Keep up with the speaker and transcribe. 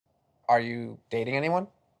Are you dating anyone?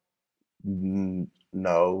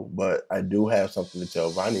 No, but I do have something to tell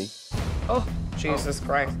Vonnie. Oh, Jesus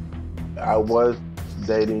Christ. I was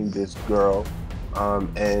dating this girl,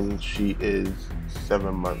 and she is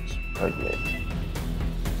 7 months pregnant.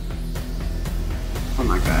 Oh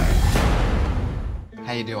my God.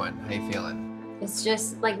 How you doing? How you feeling? It's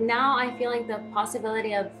just like now I feel like the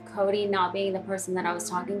possibility of Cody not being the person that I was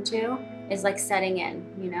talking to is like setting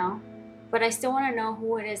in, you know? But I still want to know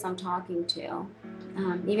who it is I'm talking to,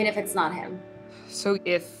 even if it's not him. So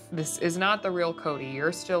if this is not the real Cody,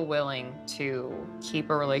 you're still willing to keep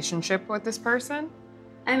a relationship with this person?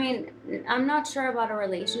 I mean, I'm not sure about a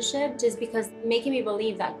relationship just because making me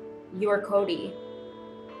believe that you're Cody,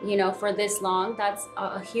 you know, for this long, that's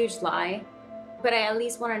a huge lie. But I at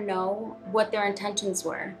least want to know what their intentions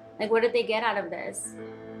were. Like, what did they get out of this?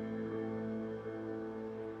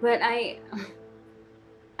 But I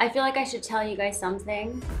feel like I should tell you guys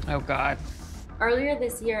something. Oh, God. Earlier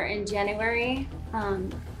this year in January,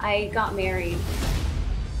 I got married.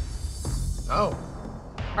 Oh.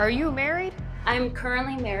 Are you married? I'm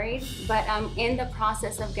currently married, but I'm in the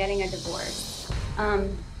process of getting a divorce.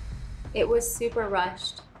 It was super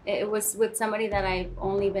rushed. It was with somebody that I've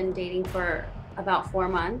only been dating for about 4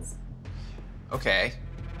 months. Okay.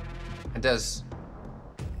 And does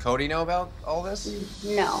Cody know about all this?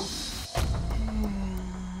 No.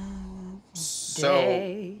 So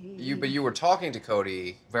you were talking to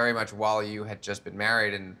Cody very much while you had just been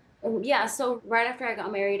married, and Yeah, so right after I got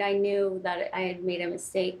married, I knew that I had made a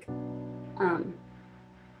mistake.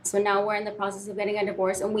 So now we're in the process of getting a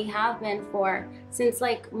divorce, and we have been since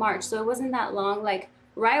like March, so it wasn't that long. Like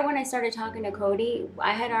right when I started talking to Cody,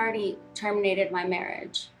 I had already terminated my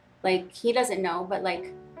marriage. Like he doesn't know, but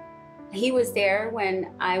like he was there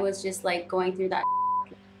when I was just like going through that,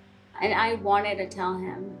 and I wanted to tell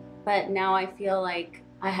him, but now I feel like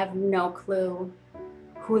I have no clue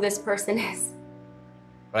who this person is.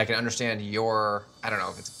 but I can understand your, I don't know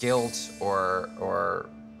if it's guilt or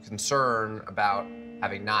concern about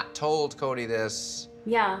having not told Cody this.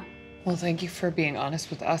 Yeah. Well, thank you for being honest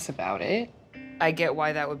with us about it. I get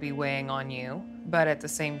why that would be weighing on you, but at the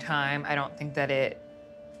same time, I don't think that it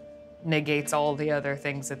negates all the other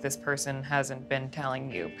things that this person hasn't been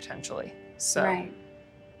telling you, potentially. So Right.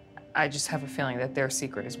 I just have a feeling that their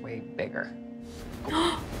secret is way bigger.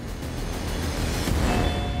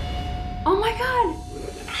 Oh my God!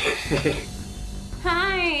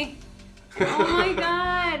 Hi! Oh my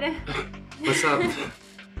God! What's up?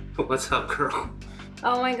 What's up, girl?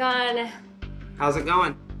 Oh my God. How's it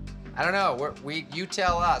going? I don't know. You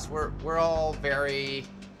tell us. We're all very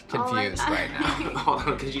confused God. right now. Hold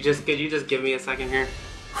on, could you just give me a second here?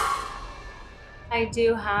 I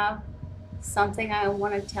do have something I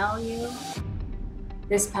want to tell you.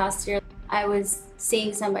 This past year, I was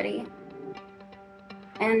seeing somebody,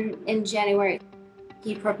 and in January,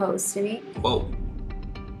 he proposed to me. Whoa.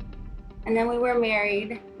 And then we were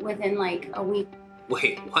married within like a week.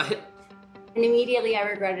 Wait, what? And immediately I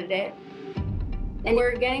regretted it. And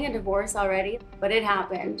we're getting a divorce already, but it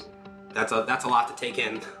happened. That's a lot to take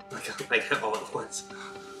in, like all at once.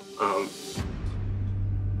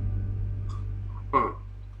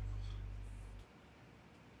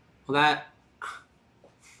 Well,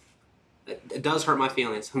 it does hurt my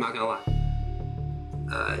feelings. I'm not gonna lie.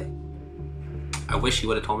 I wish you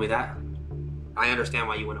would have told me that. I understand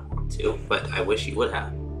why you wouldn't want to, but I wish you would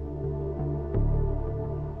have.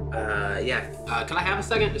 Yeah. Can I have a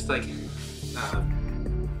second, just like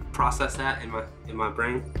process that in my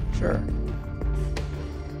brain? Sure.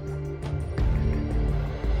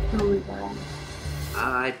 Oh my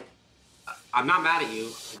God. I'm not mad at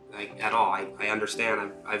you, like at all. I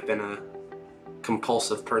understand. I've been a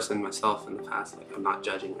compulsive person myself in the past. Like I'm not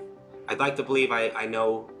judging. I'd like to believe I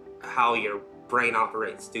know how your brain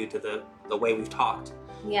operates due to the way we've talked.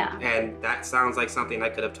 Yeah. And that sounds like something I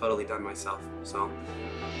could have totally done myself. So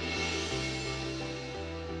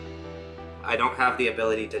I don't have the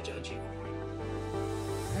ability to judge you.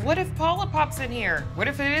 What if Paula pops in here? What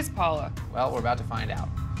if it is Paula? Well, we're about to find out.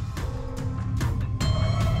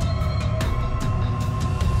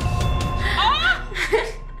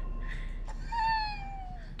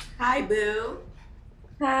 Hi, boo.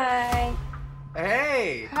 Hi.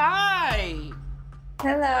 Hey! Hi!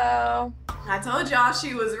 Hello. I told y'all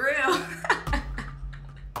she was real.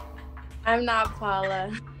 I'm not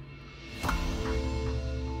Paula.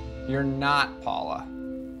 You're not Paula.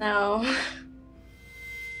 No.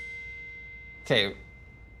 Okay,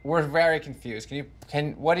 we're very confused. Please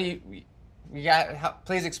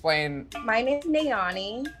explain. My name's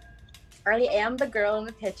Nayani. I am the girl in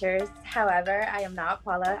the pictures. However, I am not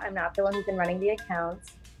Paula. I'm not the one who's been running the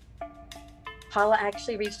accounts. Paula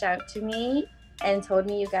actually reached out to me and told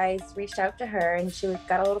me you guys reached out to her, and she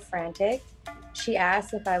got a little frantic. She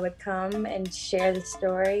asked if I would come and share the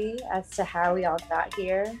story as to how we all got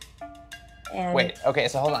here. And Wait, okay,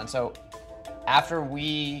 so hold on. So after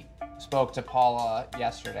we spoke to Paula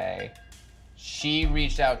yesterday, she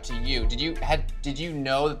reached out to you. Did you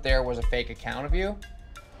know that there was a fake account of you?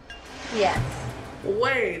 yes.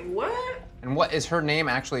 Wait, what? And what is her name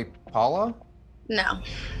actually Paula? No.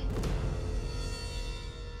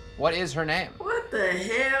 What is her name? What the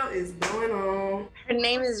hell is going on? Her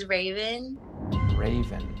name is Raven.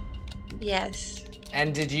 Raven. Yes.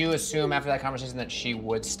 And did you assume after that conversation that she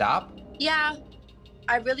would stop? Yeah.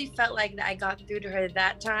 I really felt like that I got through to her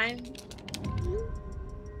that time.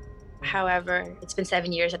 However, it's been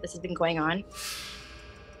 7 years that this has been going on.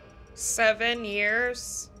 7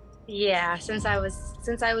 years? Yeah, since I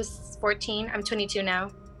was 14. I'm 22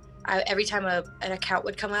 now. Every time an account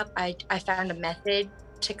would come up, I found a method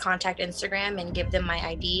to contact Instagram and give them my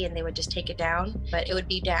ID, and they would just take it down, but it would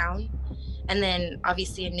be down. And then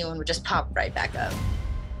obviously a new one would just pop right back up.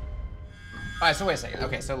 All right, so wait a second.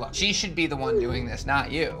 Okay, so look, she should be the one doing this,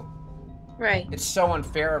 not you. Right. It's so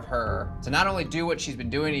unfair of her to not only do what she's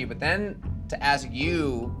been doing to you, but then to ask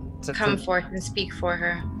you to Come forth and speak for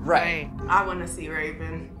her. Right. I want to see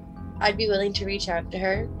Raven. I'd be willing to reach out to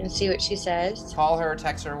her and see what she says. Call her,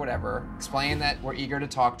 text her, whatever. Explain that we're eager to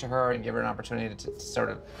talk to her and give her an opportunity to sort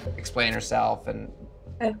of explain herself, and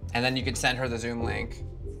Okay. and then you could send her the Zoom link.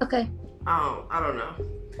 Okay. Oh, I don't know.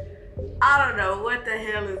 I don't know what the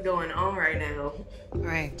hell is going on right now. All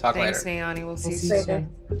right. Talk Thanks, later. Nayani. We'll see you see you soon.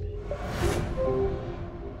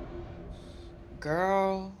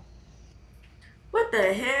 Girl. What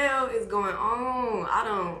the hell is going on?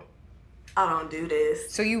 I don't do this.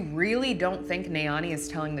 So you really don't think Nayani is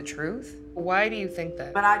telling the truth? Why do you think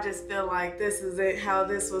that? But I just feel like this isn't how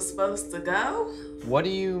this was supposed to go. What do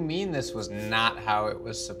you mean this was not how it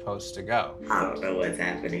was supposed to go? I don't know what's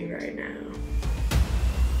happening right now.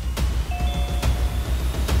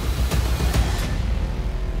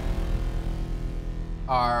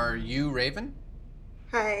 Are you Raven?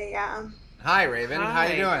 Hi, yeah. Hi, Raven. How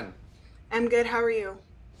you Hi. doing? I'm good. How are you?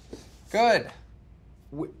 Good.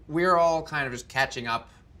 We're all kind of just catching up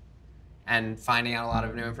and finding out a lot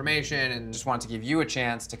of new information, and just wanted to give you a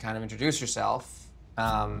chance to kind of introduce yourself,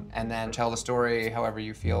 and then tell the story however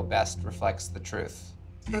you feel best reflects the truth.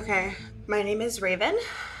 Okay. My name is Raven.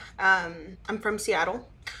 I'm from Seattle,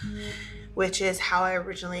 which is how I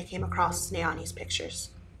originally came across Nayani's pictures.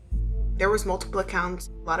 There was multiple accounts.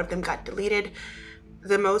 A lot of them got deleted.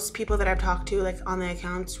 The most people that I've talked to, like on the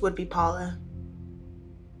accounts, would be Paula.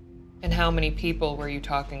 And how many people were you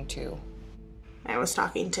talking to? I was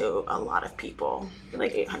talking to a lot of people,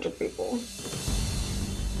 like 800 people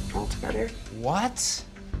altogether. What?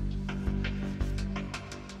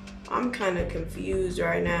 I'm kind of confused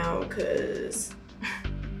right now because,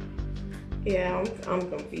 yeah, I'm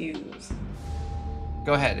confused.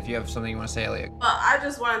 Go ahead if you have something you want to say, Elliot. Well, I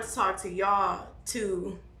just wanted to talk to y'all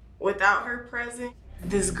too. Without her present,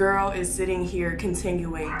 this girl is sitting here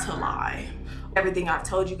continuing to lie. Everything I've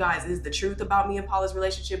told you guys is the truth about me and Paula's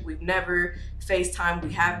relationship. We've never FaceTimed.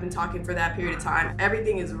 We have been talking for that period of time.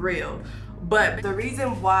 Everything is real. But the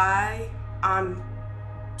reason why I'm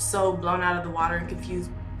so blown out of the water and confused,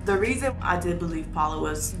 the reason I did believe Paula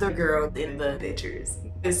was the girl in the pictures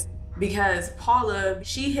is because Paula,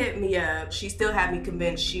 she hit me up. She still had me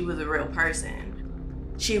convinced she was a real person.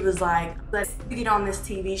 She was like, let's get on this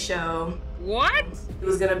TV show. What? It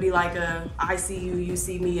was gonna be like a I see you, you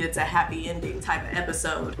see me, it's a happy ending type of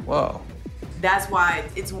episode. Whoa. That's why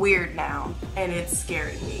it's weird now and it's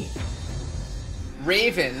scaring me.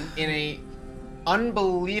 Raven, in a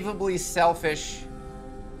unbelievably selfish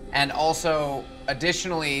and also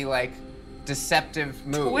additionally like deceptive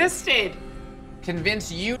move, Twisted.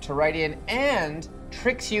 convince you to write in and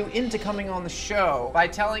tricks you into coming on the show by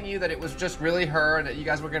telling you that it was just really her and that you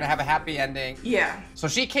guys were gonna have a happy ending. Yeah. So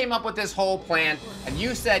she came up with this whole plan, and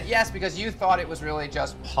you said yes because you thought it was really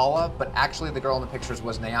just Paula, but actually the girl in the pictures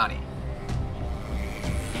was Nayani.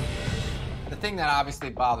 The thing that obviously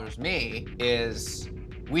bothers me is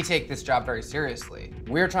we take this job very seriously.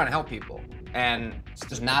 We're trying to help people, and it's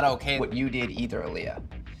just not okay what you did either, Aaliyah.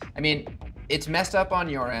 I mean, it's messed up on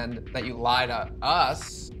your end that you lie to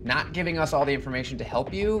us, not giving us all the information to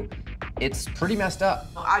help you. It's pretty messed up.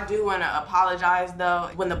 I do want to apologize though.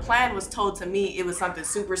 When the plan was told to me, it was something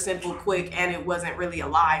super simple, quick, and it wasn't really a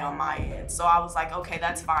lie on my end. So I was like, okay,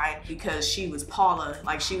 that's fine, because she was Paula.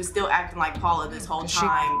 Like, she was still acting like Paula this whole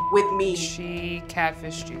time with me. She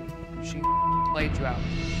catfished you. She played you out.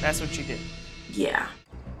 That's what she did. Yeah.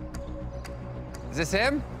 Is this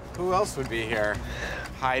him? Who else would be here,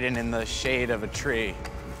 hiding in the shade of a tree?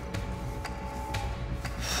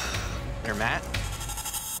 You're Matt?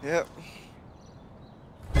 Yep.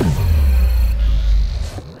 Oh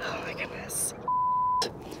my goodness.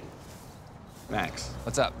 Max.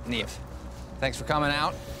 What's up, Neve? Thanks for coming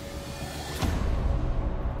out.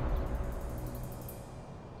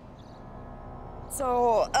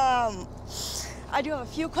 So, I do have a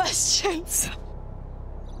few questions.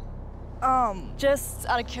 Just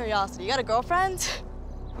out of curiosity, you got a girlfriend?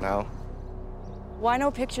 No. Why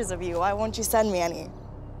no pictures of you? Why won't you send me any?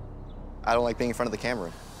 I don't like being in front of the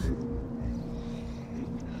camera.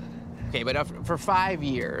 Okay, but for 5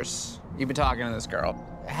 years, you've been talking to this girl.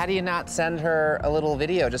 How do you not send her a little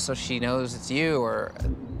video just so she knows it's you or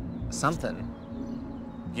something?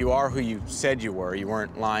 You are who you said you were. You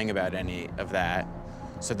weren't lying about any of that.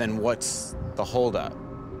 So then what's the holdup?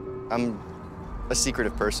 I'm a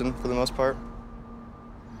secretive person for the most part.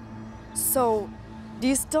 So, do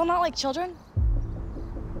you still not like children?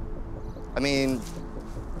 I mean,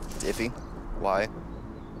 iffy. Why?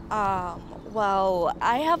 Well,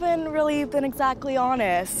 I haven't really been exactly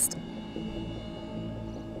honest.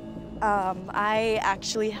 I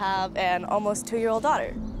actually have an almost 2-year-old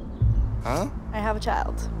daughter. Huh? I have a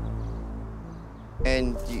child.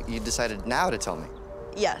 And you decided now to tell me?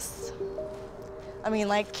 Yes. I mean,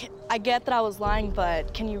 like, I get that I was lying,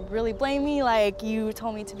 but can you really blame me? Like, you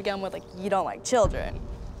told me to begin with, like, you don't like children.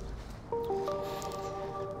 Oh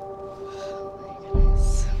my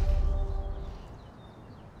goodness.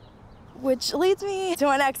 Which leads me to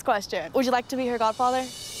my next question. Would you like to be her godfather?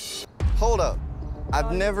 Hold up.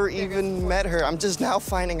 I've never even met her. I'm just now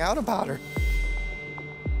finding out about her.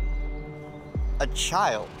 A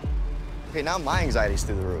child. Okay, now my anxiety's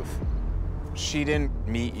through the roof. She didn't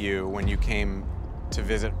meet you when you came to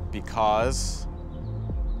visit because?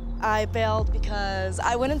 I bailed because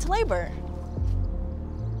I went into labor.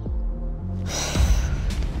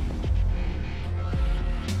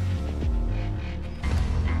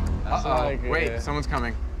 Uh-oh. Wait, someone's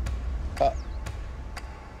coming.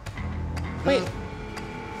 Wait.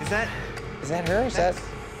 Is that her? Is that...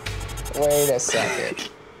 Wait a second.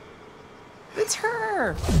 It's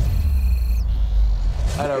her.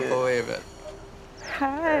 I don't believe it.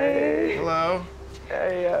 Hi. Hello.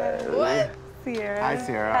 Hey, What? Sierra. Hi,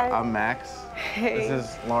 Sierra. Hi. I'm Max. Hey. This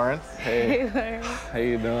is Lawrence. Hey, Lawrence. How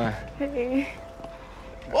you doing? Hey.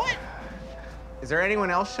 What? Is there anyone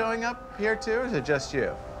else showing up here too, or is it just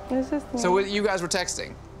you? It's just me. So you guys were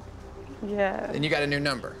texting, Yeah. and you got a new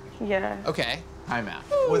number. Yeah. Okay. Hi, Matt.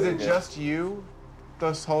 Was it just you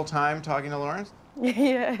this whole time talking to Lawrence?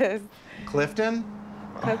 Yes. Clifton?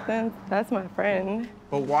 Clifton, that's my friend.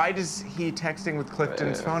 But why is he texting with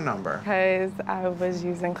Clifton's phone number? Because I was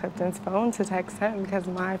using Clifton's phone to text him because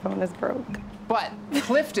my phone is broke. But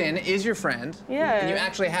Clifton is your friend. Yeah. And you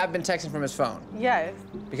actually have been texting from his phone. Yes.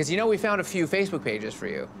 Because you know we found a few Facebook pages for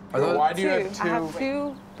you. Why do you have I have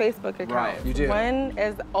 2 Facebook accounts. Right, you do. One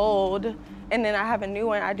is old, and then I have a new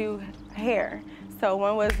one. I do hair. So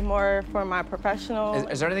one was more for my professional.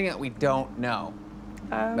 Is there anything that we don't know?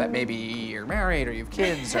 That maybe you're married or you have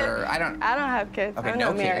kids or I don't have kids. Okay, I'm no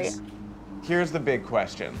not married. kids. Here's the big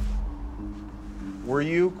question. Were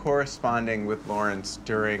you corresponding with Lawrence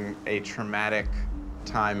during a traumatic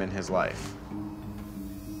time in his life?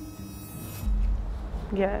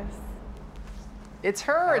 Yes. It's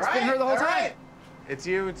her. It's been her the whole time. It's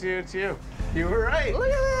you, it's you, it's you. You were right. Look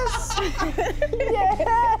at this. Yeah.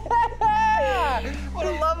 What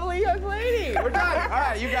a lovely young lady. We're done. All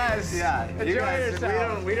right, you guys. Yeah, enjoy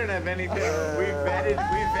yourself. We don't have anything. We vetted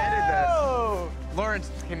this. Lawrence,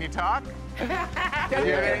 can you talk? Do you have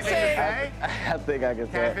anything to say? I think I can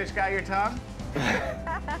say. Catfish got your tongue?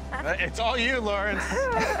 It's all you, Lawrence.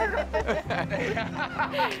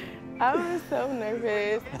 I was so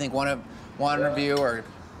nervous. I think one of you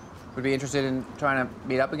would be interested in trying to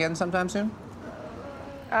meet up again sometime soon.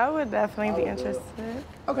 I would definitely be interested.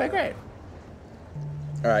 Okay, great.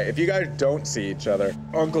 All right, if you guys don't see each other,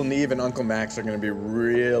 Uncle Neve and Uncle Max are gonna be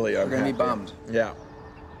really unhappy. We're gonna be bummed. Yeah.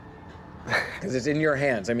 Because it's in your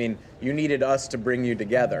hands. I mean, you needed us to bring you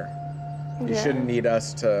together. You shouldn't need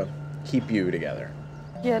us to keep you together.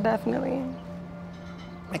 Yeah, definitely.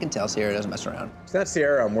 I can tell Sierra doesn't mess around. It's not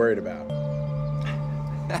Sierra I'm worried about.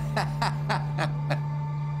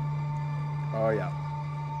 Oh, yeah.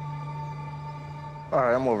 All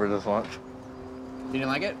right, I'm over this lunch. You didn't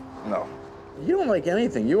like it? No. You don't like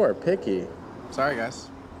anything. You are picky. Sorry,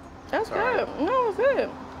 guys. That's good. No, it's good.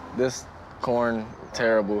 This corn,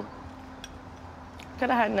 terrible.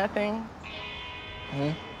 Could have had nothing.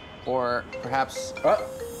 Or perhaps...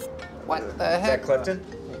 What the Is heck? that Clifton?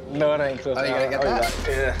 No, it ain't close. Oh, you gotta get that?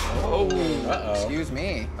 Yeah. Oh, uh-oh. Excuse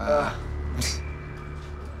me.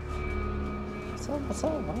 What's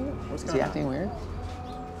up? Is he acting weird?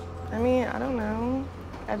 I mean, I don't know.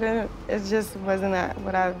 It just wasn't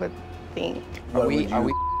what I would think. Are we?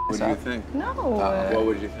 What do you think? No. What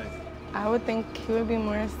would you think? I would think he would be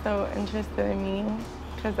more so interested in me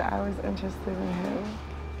because I was interested in him.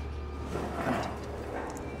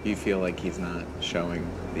 Do you feel like he's not showing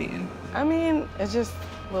the in? I mean, it's just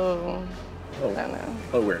a little, I don't know.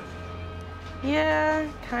 A little weird. Yeah,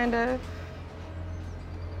 kind of.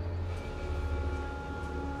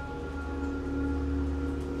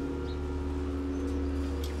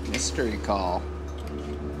 Mystery call.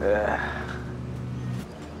 Are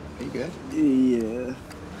you good? Yeah.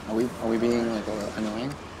 Are we being like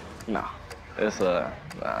annoying? No. It's nah.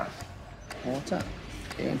 Well, what's up?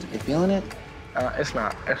 You feeling it? It's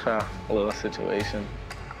not. It's a little situation.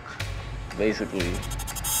 Basically,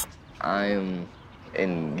 I'm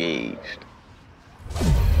engaged.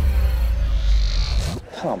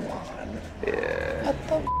 Come on. Yeah. What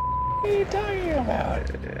the are you talking about?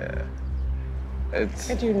 Yeah. It's.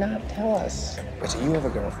 Why did you not tell us? Wait, so you have a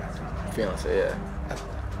girlfriend? Fiance, yeah.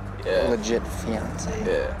 A legit fiance?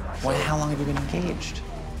 Yeah. Well, how long have you been engaged?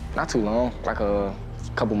 Not too long, like a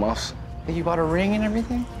couple months. You bought a ring and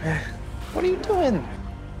everything? What are you doing?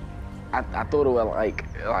 I thought it would like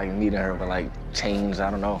meeting her would like change,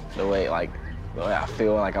 I don't know, the way I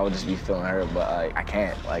feel like I would just be feeling her, but like I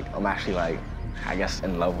can't. Like I'm actually like, I guess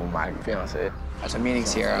in love with my fiance. So meeting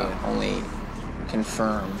Sierra only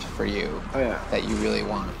confirmed for you that you really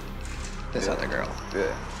want this other girl.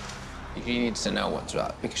 Yeah. He needs to know what's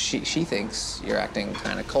up because she thinks you're acting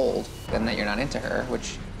kind of cold and that you're not into her,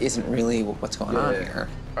 which isn't really what's going on here.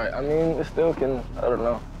 Right. I mean, it still can, I don't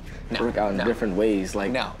know, work out in different ways.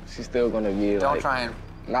 Like, she's still gonna be Don't like, try and.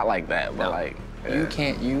 not like that, but like. You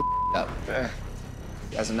can't, you up.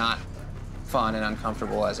 As not fun and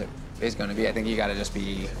uncomfortable as it is gonna be, I think you gotta just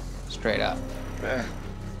be straight up.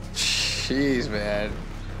 Jeez, man.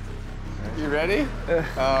 You ready?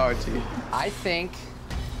 Oh, gee. I think,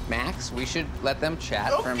 Max, we should let them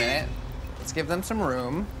chat for a minute. Let's give them some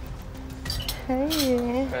room.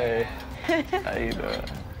 Hey. Hey. How you doing?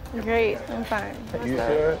 Great, I'm fine. You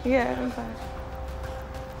sure? Yeah, I'm fine.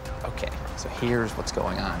 Okay, so here's what's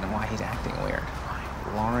going on and why he's acting weird.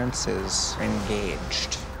 Lawrence is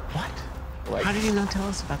engaged. What? Like, How did you not tell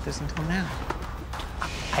us about this until now?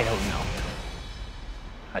 I don't know.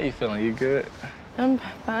 How you feeling? You good? I'm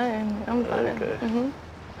fine. I'm fine. Okay. Mm-hmm.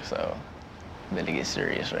 So, better get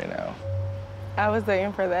serious right now. I was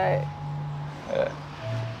waiting for that. Yeah.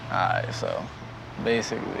 All right, so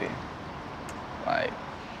basically, like,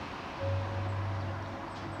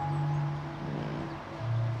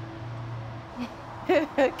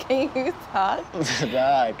 Can you talk?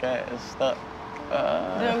 nah, I can't. It's stuck.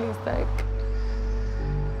 Don't be stuck.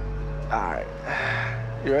 All right.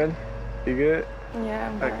 You ready? You good? Yeah,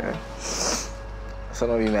 I'm fine. Okay. So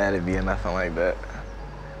don't be mad at me or nothing like that.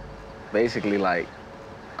 Basically, like,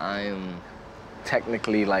 I'm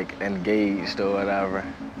technically, like, engaged or whatever.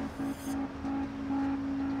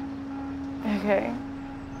 Okay.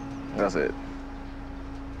 That's it.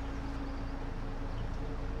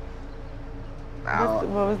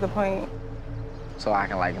 What was the point? So I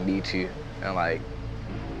can, like, meet you and, like,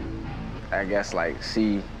 I guess, like,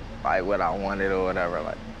 see, like, what I wanted or whatever,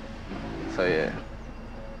 like. So, yeah.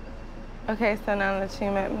 Okay, so now that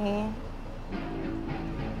you met me,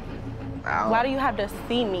 why do you have to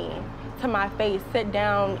see me to my face, sit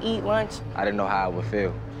down, eat lunch? I didn't know how I would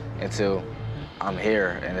feel until I'm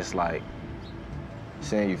here, and it's like,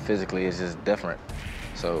 seeing you physically is just different,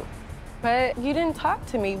 so. But you didn't talk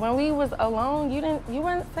to me. When we was alone, you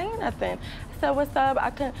weren't saying nothing. I said, what's up?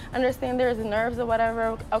 I can understand there's nerves or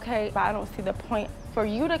whatever. Okay, but I don't see the point for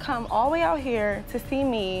you to come all the way out here to see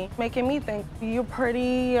me, making me think you're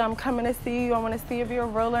pretty, I'm coming to see you, I want to see if you're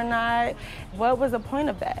real or not. What was the point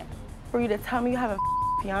of that? For you to tell me you have a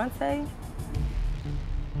fiance?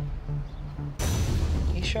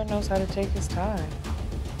 He sure knows how to take his time.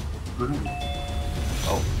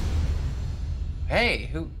 Oh.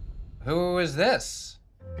 Hey, who is this?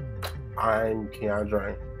 I'm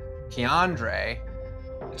Keandre. Keandre?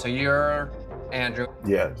 So you're Andrew?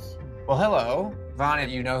 Yes. Well, hello. Vonnie,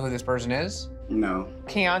 do you know who this person is? No.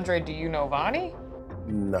 Keandre, do you know Vonnie?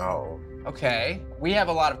 No. Okay. We have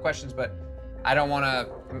a lot of questions, but I don't want to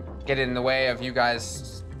get in the way of you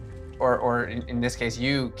guys, or in this case,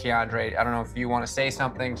 you, Keandre. I don't know if you want to say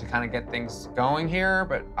something to kind of get things going here,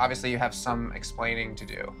 but obviously you have some explaining to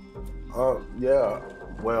do. Yeah.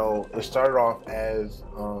 Well, it started off as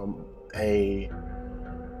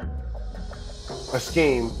A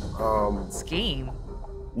scheme. Scheme?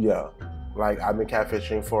 Yeah. Like, I've been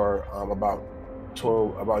catfishing for about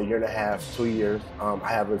a year and a half, 2 years. I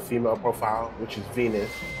have a female profile, which is Venus.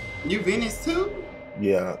 You Venus too?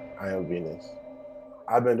 Yeah, I am Venus.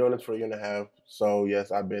 I've been doing this for a year and a half. So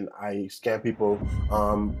yes, I scam people.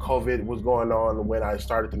 COVID was going on when I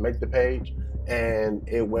started to make the page, and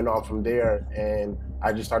it went on from there, and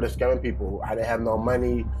I just started scamming people. I didn't have no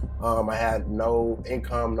money. I had no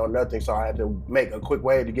income, no nothing. So I had to make a quick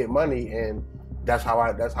way to get money, and that's how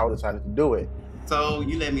I decided to do it. So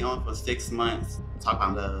you let me on for 6 months. Talk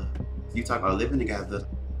about love. You talk about living together.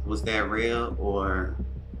 Was that real or?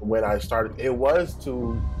 When I started, it was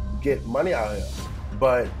to get money out of him,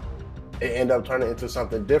 but it ended up turning into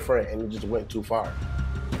something different, and it just went too far.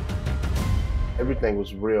 Everything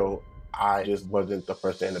was real. I just wasn't the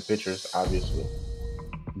person in the pictures, obviously.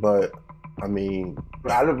 But I mean,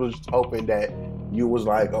 I was just hoping that you was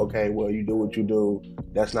like, okay, well, you do what you do.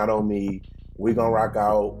 That's not on me. We gonna rock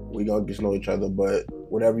out. We gonna get to know each other. But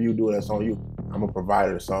whatever you do, that's on you. I'm a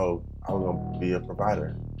provider, so I'm gonna be a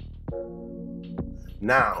provider.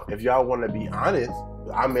 Now, if y'all want to be honest,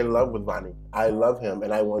 I'm in love with Vonnie. I love him,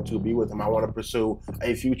 and I want to be with him. I want to pursue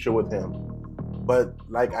a future with him. But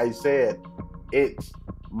like I said, it's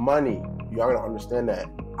money. Y'all gotta understand that.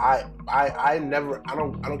 I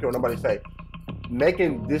don't care what nobody say.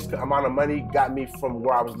 Making this amount of money got me from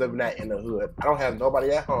where I was living at in the hood. I don't have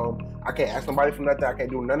nobody at home. I can't ask nobody for nothing. I can't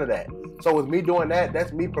do none of that. So with me doing that,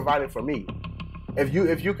 that's me providing for me. If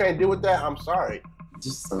you can't deal with that, I'm sorry.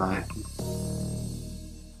 Just a lot.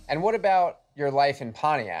 And what about your life in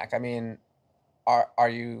Pontiac? I mean, are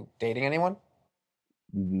you dating anyone?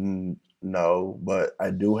 No, but I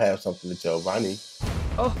do have something to tell Vonnie.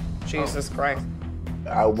 Oh, Jesus Christ.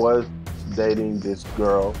 I was dating this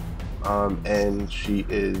girl, and she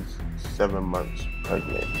is 7 months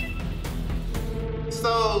pregnant.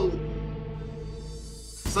 So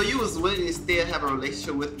you was willing to still have a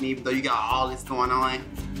relationship with me even though you got all this going on?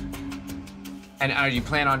 And are you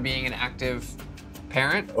plan on being an active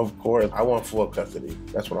parent? Of course. I want full custody.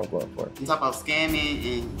 That's what I'm going for. You talk about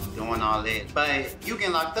scamming and doing all that, but you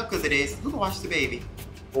getting locked up because of this. Who can watch the baby?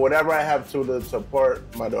 Whatever I have to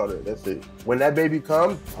support my daughter, that's it. When that baby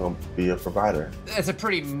comes, I'll be a provider. It's a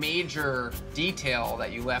pretty major detail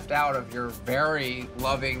that you left out of your very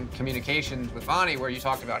loving communications with Vonnie, where you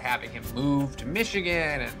talked about having him move to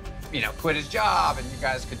Michigan and, quit his job and you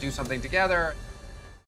guys could do something together.